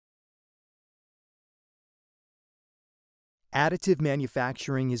Additive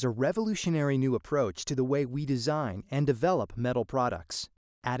manufacturing is a revolutionary new approach to the way we design and develop metal products.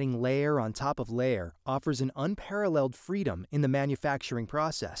 Adding layer on top of layer offers an unparalleled freedom in the manufacturing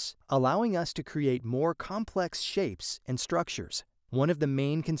process, allowing us to create more complex shapes and structures. One of the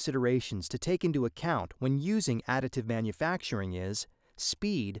main considerations to take into account when using additive manufacturing is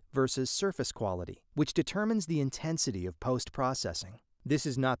speed versus surface quality, which determines the intensity of post-processing. This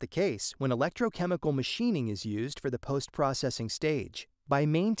is not the case when electrochemical machining is used for the post-processing stage. By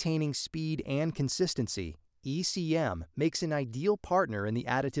maintaining speed and consistency, ECM makes an ideal partner in the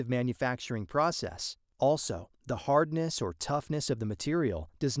additive manufacturing process. Also, the hardness or toughness of the material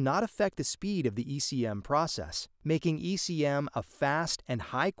does not affect the speed of the ECM process, making ECM a fast and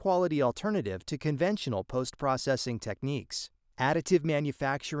high-quality alternative to conventional post-processing techniques. Additive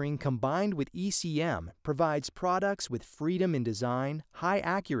manufacturing combined with ECM provides products with freedom in design, high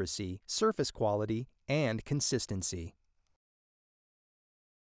accuracy, surface quality, and consistency.